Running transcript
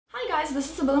guys, this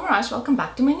is Sibylla Mirage. Welcome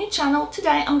back to my new channel.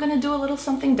 Today I'm gonna do a little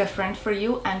something different for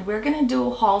you, and we're gonna do a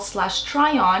haul slash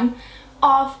try on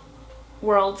of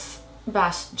world's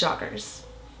best joggers.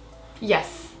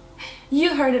 Yes,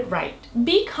 you heard it right,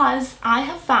 because I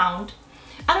have found,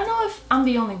 I don't know if I'm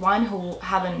the only one who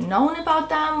haven't known about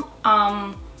them.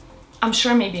 I'm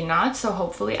sure maybe not, so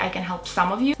hopefully I can help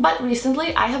some of you. But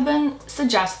recently I have been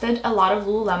suggested a lot of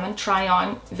Lululemon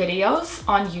try-on videos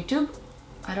on YouTube.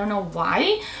 I don't know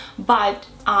why, but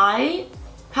I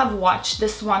have watched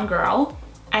this one girl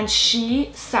and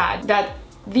she said that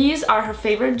these are her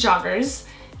favorite joggers,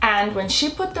 and when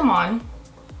she put them on,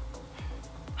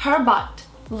 her butt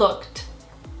looked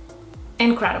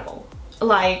incredible.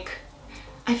 Like,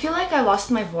 I feel like I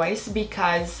lost my voice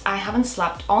because I haven't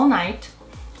slept all night.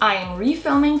 I am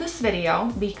refilming this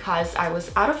video because I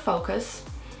was out of focus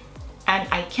and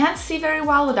I can't see very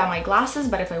well without my glasses,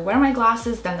 but if I wear my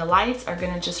glasses then the lights are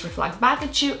gonna just reflect back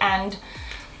at you and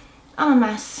I'm a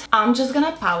mess. I'm just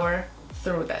gonna power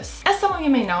through this. As some of you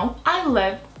may know, I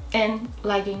live in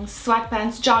leggings,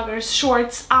 sweatpants, joggers,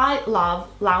 shorts. I love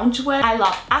loungewear, I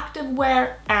love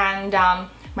activewear, and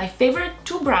my favorite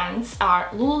two brands are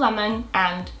Lululemon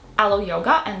and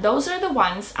Aloyoga, and those are the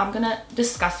ones I'm gonna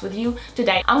discuss with you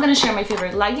today. I'm gonna share my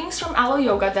favorite leggings from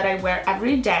Aloyoga that I wear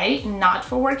every day, not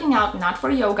for working out, not for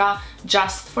yoga,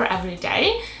 just for every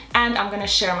day. And I'm gonna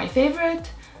share my favorite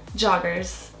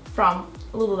joggers from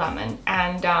Lululemon.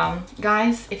 And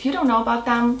guys, if you don't know about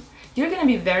them, you're gonna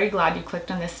be very glad you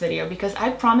clicked on this video, because I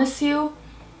promise you,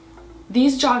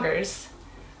 these joggers,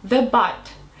 the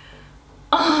butt,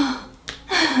 oh.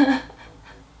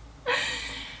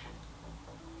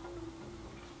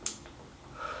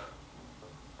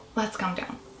 Let's calm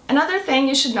down. Another thing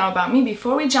you should know about me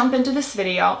before we jump into this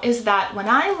video is that when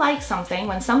I like something,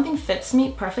 when something fits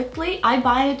me perfectly, I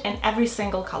buy it in every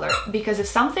single color, because if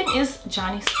something is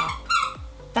Johnny Stop,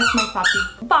 that's my puppy.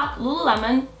 But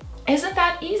Lululemon isn't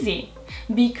that easy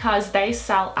because they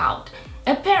sell out.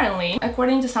 Apparently,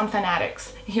 according to some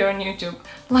fanatics here on YouTube,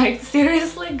 like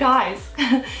seriously guys,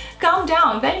 calm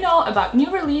down. They know about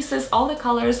new releases, all the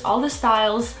colors, all the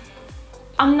styles.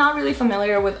 I'm not really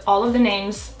familiar with all of the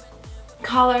names,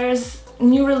 colors,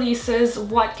 new releases,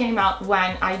 what came out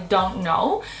when, I don't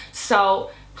know.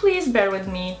 So please bear with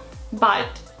me, but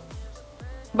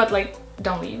like,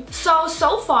 don't leave.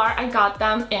 So far I got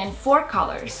them in 4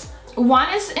 colors.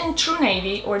 One is in true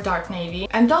navy or dark navy,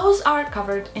 and those are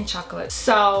covered in chocolate.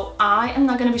 So I am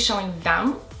not going to be showing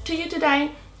them to you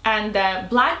today. And the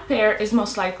black pair is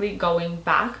most likely going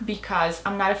back because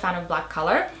I'm not a fan of black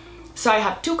color. So I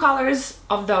have 2 colors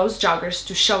of those joggers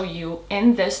to show you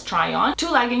in this try-on. 2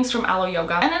 leggings from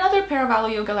Aloyoga and another pair of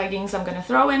Aloyoga leggings I'm gonna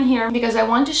throw in here because I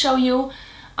want to show you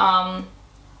the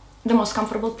most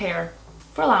comfortable pair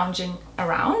for lounging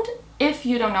around if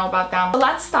you don't know about them. But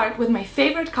let's start with my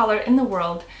favorite color in the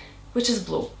world, which is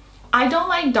blue. I don't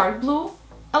like dark blue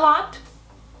a lot.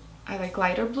 I like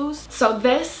lighter blues. So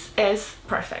this is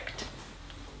perfect.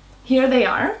 Here they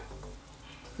are.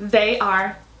 They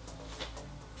are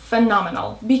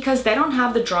phenomenal because they don't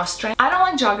have the drawstring. I don't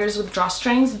like joggers with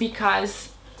drawstrings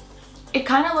because it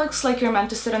kind of looks like you're meant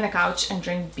to sit on the couch and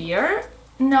drink beer.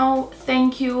 No,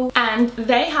 thank you. And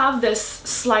they have this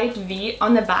slight V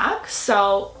on the back,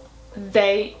 so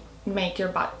they make your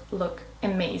butt look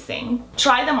amazing.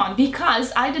 Try them on,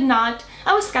 because I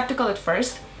was skeptical at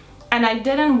first and I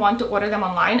didn't want to order them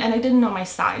online and I didn't know my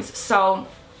size. So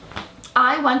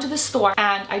I went to the store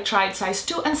and I tried size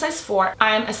 2 and size 4.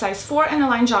 I am a size 4 in a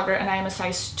line jogger and I am a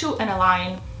size 2 in a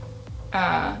line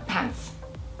pants,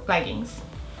 leggings.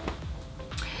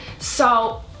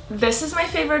 So this is my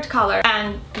favorite color,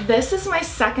 and this is my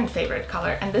second favorite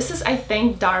color, and this is, I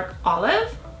think, dark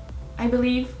olive, I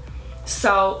believe.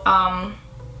 So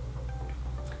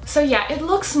so yeah, it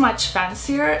looks much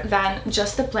fancier than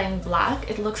just a plain black.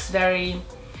 It looks very,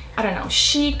 I don't know,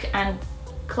 chic and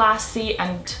classy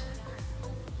and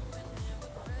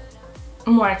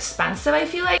more expensive, I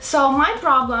feel like. So my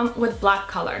problem with black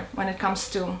color when it comes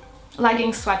to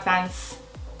leggings, sweatpants,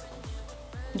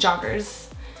 joggers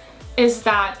is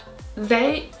that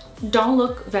they don't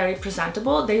look very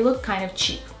presentable. They look kind of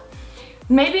cheap.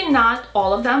 Maybe not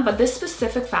all of them, but this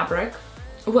specific fabric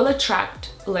will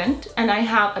attract lint, and I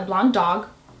have a blonde dog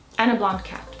and a blonde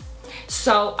cat.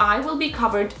 So I will be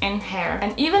covered in hair,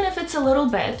 and even if it's a little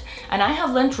bit, and I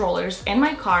have lint rollers in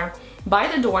my car, by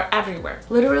the door, everywhere,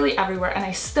 literally everywhere, and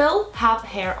I still have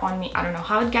hair on me. I don't know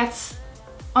how it gets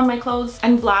on my clothes,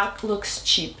 and black looks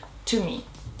cheap to me.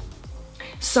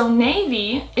 So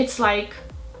navy, it's like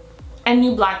a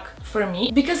new black for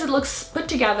me because it looks put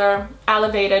together,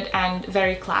 elevated, and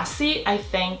very classy. I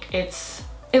think it's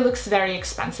it looks very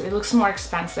expensive. It looks more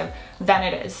expensive than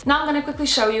it is. Now I'm gonna quickly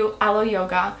show you Alo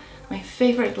Yoga, my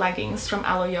favorite leggings from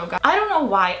Alo Yoga. I don't know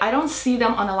why, I don't see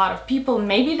them on a lot of people.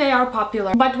 Maybe they are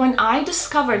popular, but when I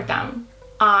discovered them,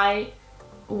 I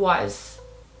was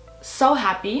so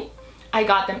happy. I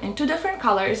got them in 2 different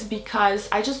colors because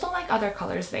I just don't like other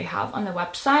colors they have on the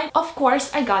website. Of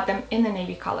course, I got them in the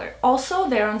navy color. Also,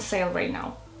 they're on sale right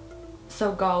now,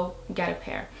 so go get a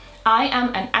pair. I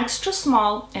am an extra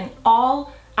small in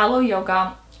all Alo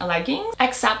Yoga leggings,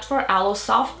 except for Alo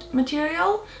Soft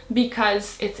material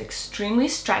because it's extremely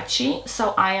stretchy,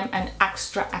 so I am an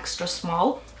extra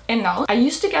small in those. I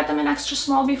used to get them in extra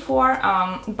small before,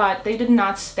 but they did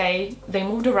not stay. They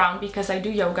moved around because I do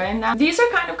yoga in them. These are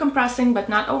kind of compressing, but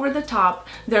not over the top.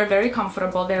 They're very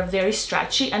comfortable, they're very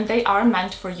stretchy, and they are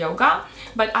meant for yoga,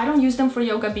 but I don't use them for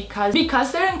yoga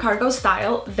because they're in cargo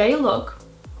style. They look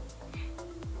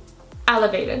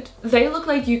elevated. They look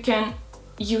like you can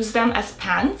use them as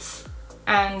pants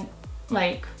and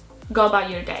like go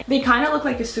about your day. They kind of look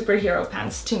like a superhero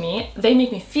pants to me. They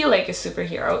make me feel like a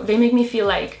superhero. They make me feel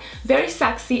like very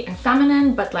sexy and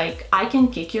feminine, but like I can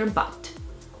kick your butt.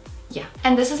 Yeah.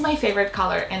 And this is my favorite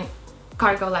color in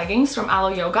cargo leggings from Alo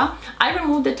Yoga. I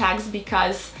removed the tags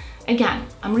because, again,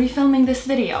 I'm refilming this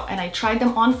video and I tried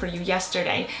them on for you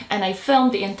yesterday, and I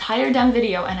filmed the entire damn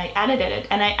video and I edited it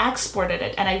and I exported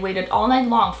it and I waited all night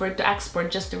long for it to export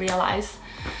just to realize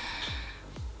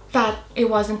that it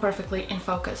wasn't perfectly in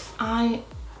focus. My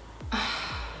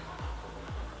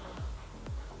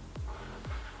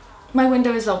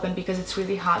window is open because it's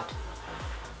really hot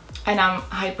and I'm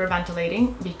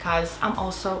hyperventilating because I'm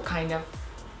also kind of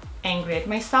angry at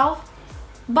myself,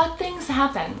 but things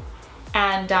happen.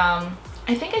 And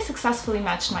I think I successfully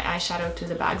matched my eyeshadow to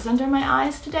the bags under my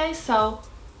eyes today, so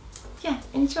yeah,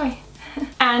 enjoy.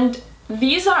 And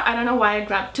these are, I don't know why I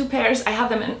grabbed 2 pairs. I have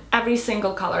them in every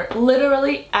single color,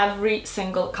 literally every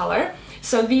single color.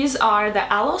 So these are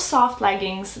the Alo Soft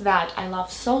leggings that I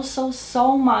love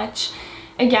so much.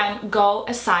 Again, go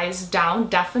a size down,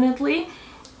 definitely.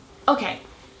 Okay,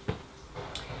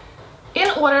 in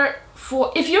order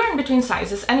for, if you're in between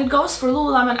sizes, and it goes for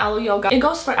Lululemon, Alo Yoga, it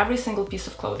goes for every single piece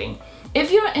of clothing.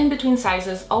 If you're in between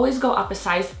sizes, always go up a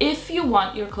size if you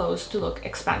want your clothes to look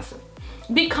expensive.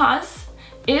 Because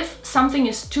if something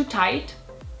is too tight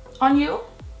on you,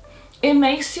 it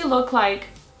makes you look like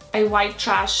a white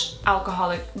trash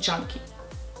alcoholic junkie.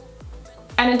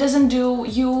 And it doesn't do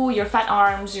you, your fat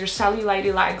arms, your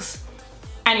cellulite legs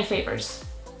any favors,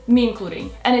 me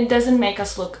including. And it doesn't make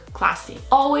us look classy.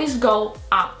 Always go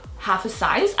up half a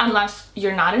size unless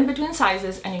you're not in between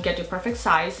sizes and you get your perfect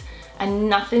size and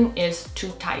nothing is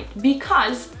too tight.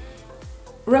 Because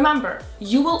remember,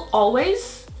 you will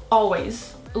always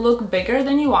look bigger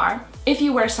than you are if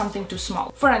you wear something too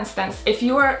small. For instance, if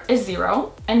you are a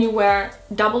 0 and you wear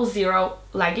 00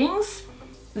 leggings,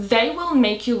 they will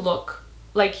make you look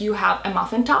like you have a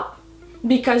muffin top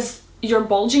because your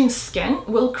bulging skin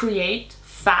will create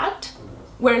fat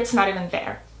where it's not even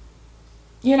there.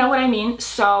 You know what I mean?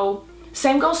 So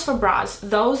same goes for bras.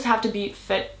 Those have to be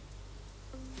fitted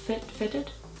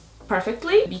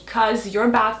perfectly because your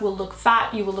back will look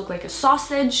fat, you will look like a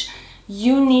sausage.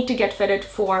 You need to get fitted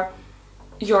for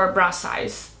your bra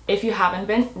size if you haven't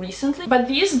been recently. But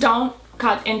these don't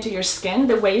cut into your skin.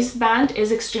 The waistband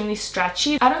is extremely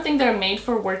stretchy. I don't think they're made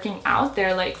for working out.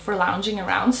 They're like for lounging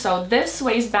around. So this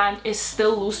waistband is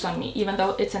still loose on me, even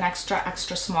though it's an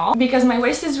extra small, because my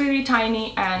waist is really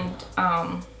tiny and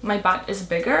my butt is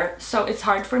bigger. So it's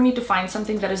hard for me to find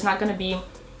something that is not going to be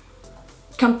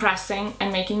compressing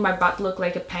and making my butt look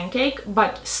like a pancake,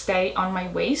 but stay on my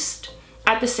waist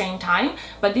at the same time.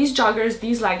 But these joggers,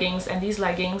 these leggings, and these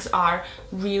leggings are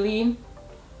really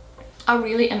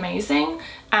amazing,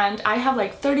 and I have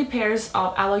like 30 pairs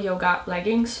of Alo Yoga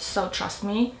leggings, so trust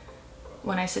me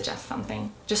when I suggest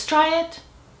something. Just try it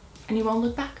and you won't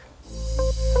look back.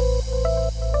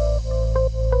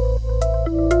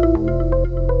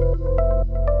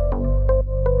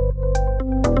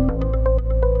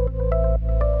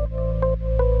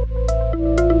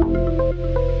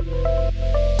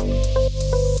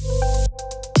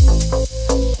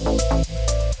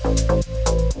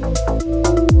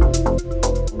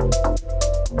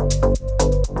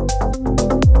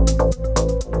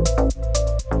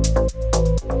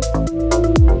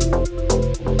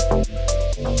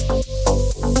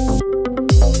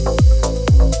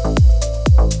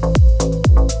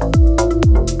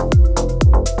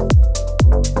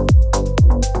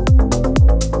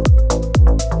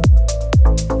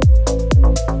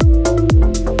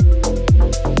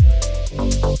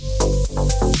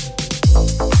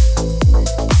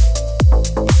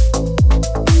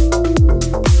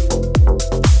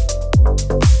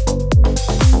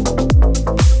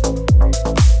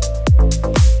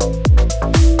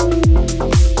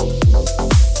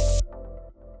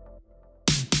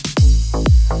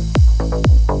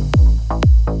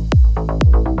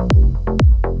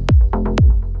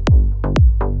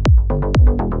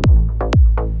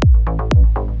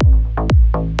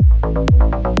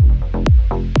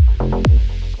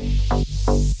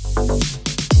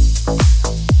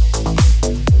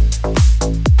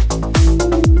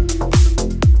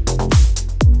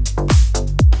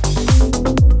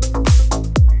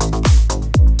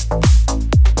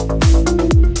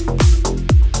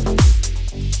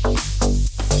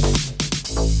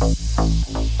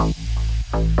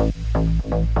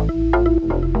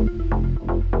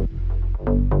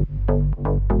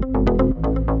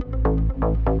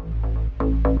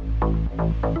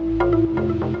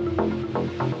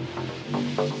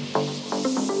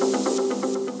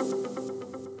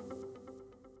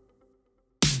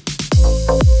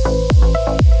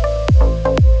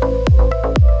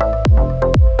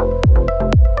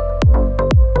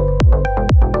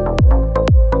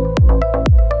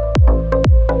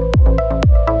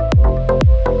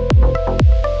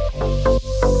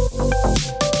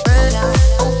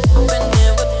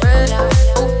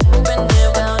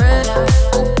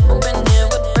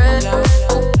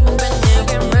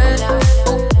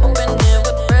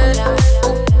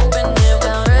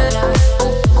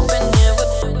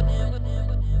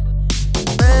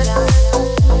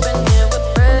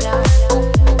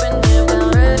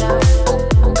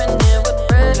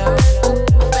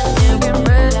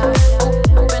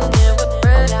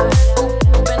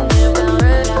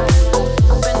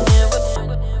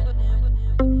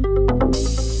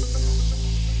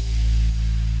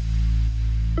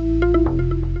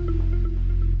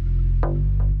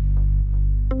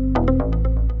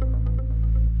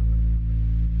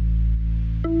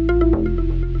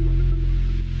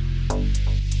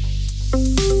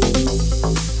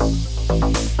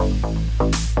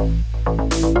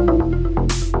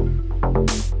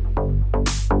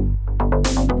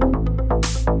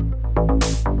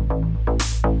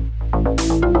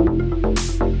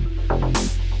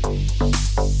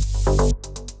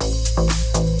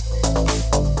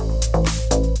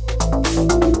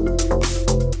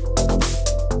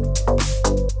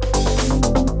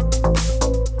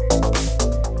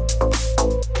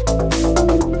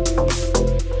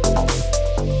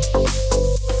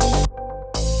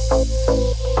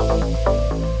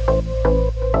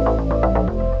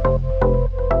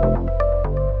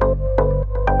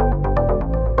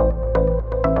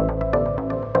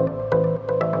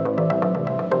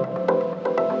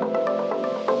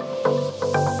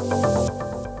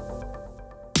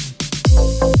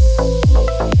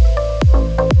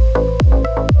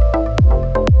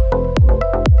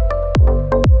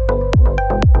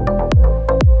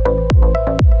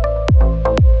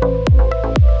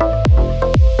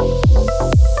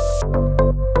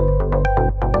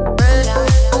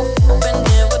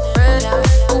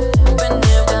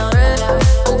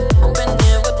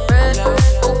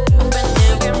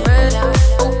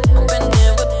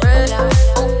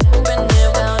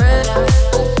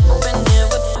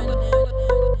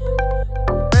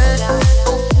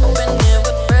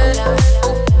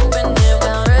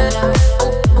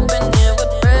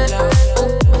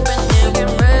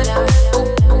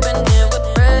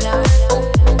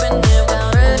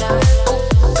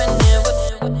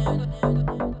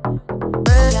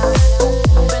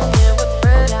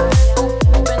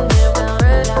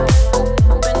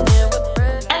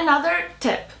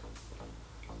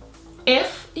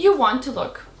 Want to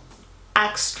look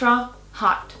extra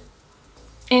hot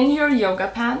in your yoga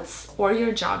pants or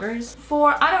your joggers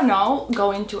for, I don't know,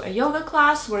 going to a yoga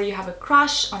class where you have a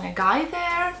crush on a guy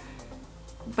there,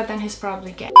 but then he's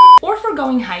probably gay. Or for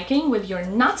going hiking with your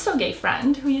not so gay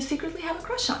friend who you secretly have a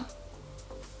crush on.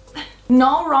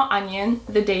 No raw onion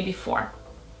the day before,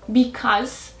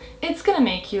 because it's gonna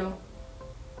make you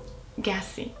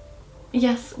gassy.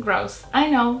 Yes, gross, I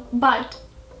know, but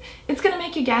it's gonna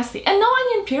make you gassy. And no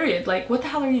onion, period. Like, what the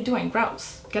hell are you doing?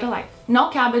 Gross. Get a life. No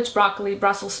cabbage, broccoli,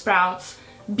 Brussels sprouts,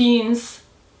 beans,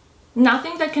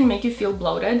 nothing that can make you feel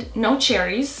bloated. No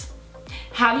cherries.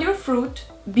 Have your fruit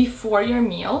before your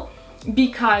meal,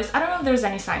 because I don't know if there's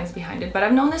any science behind it, but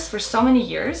I've known this for so many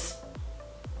years,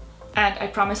 and I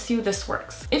promise you this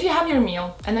works. If you have your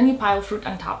meal and then you pile fruit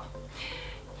on top,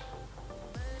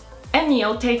 a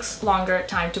meal takes longer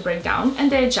time to break down and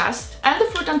digest, and the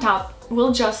fruit on top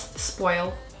will just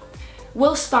spoil,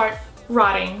 will start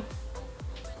rotting,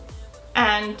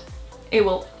 and it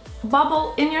will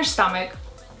bubble in your stomach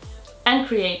and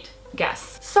create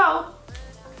gas. So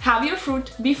have your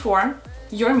fruit before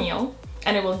your meal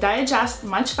and it will digest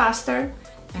much faster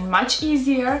and much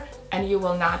easier, and you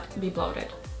will not be bloated.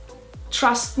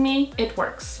 Trust me, it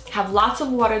works. Have lots of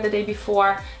water the day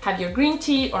before, have your green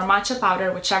tea or matcha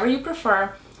powder, whichever you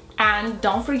prefer, and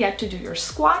don't forget to do your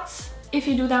squats if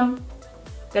you do them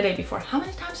the day before. How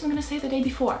many times am I gonna say the day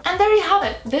before? And there you have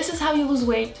it. This is how you lose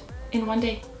weight in one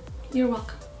day. You're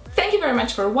welcome. Thank you very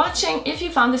much for watching. If you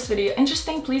found this video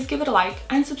interesting, please give it a like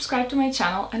and subscribe to my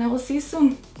channel, and I will see you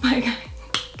soon. Bye guys.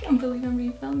 Can't believe I'm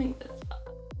refilming this.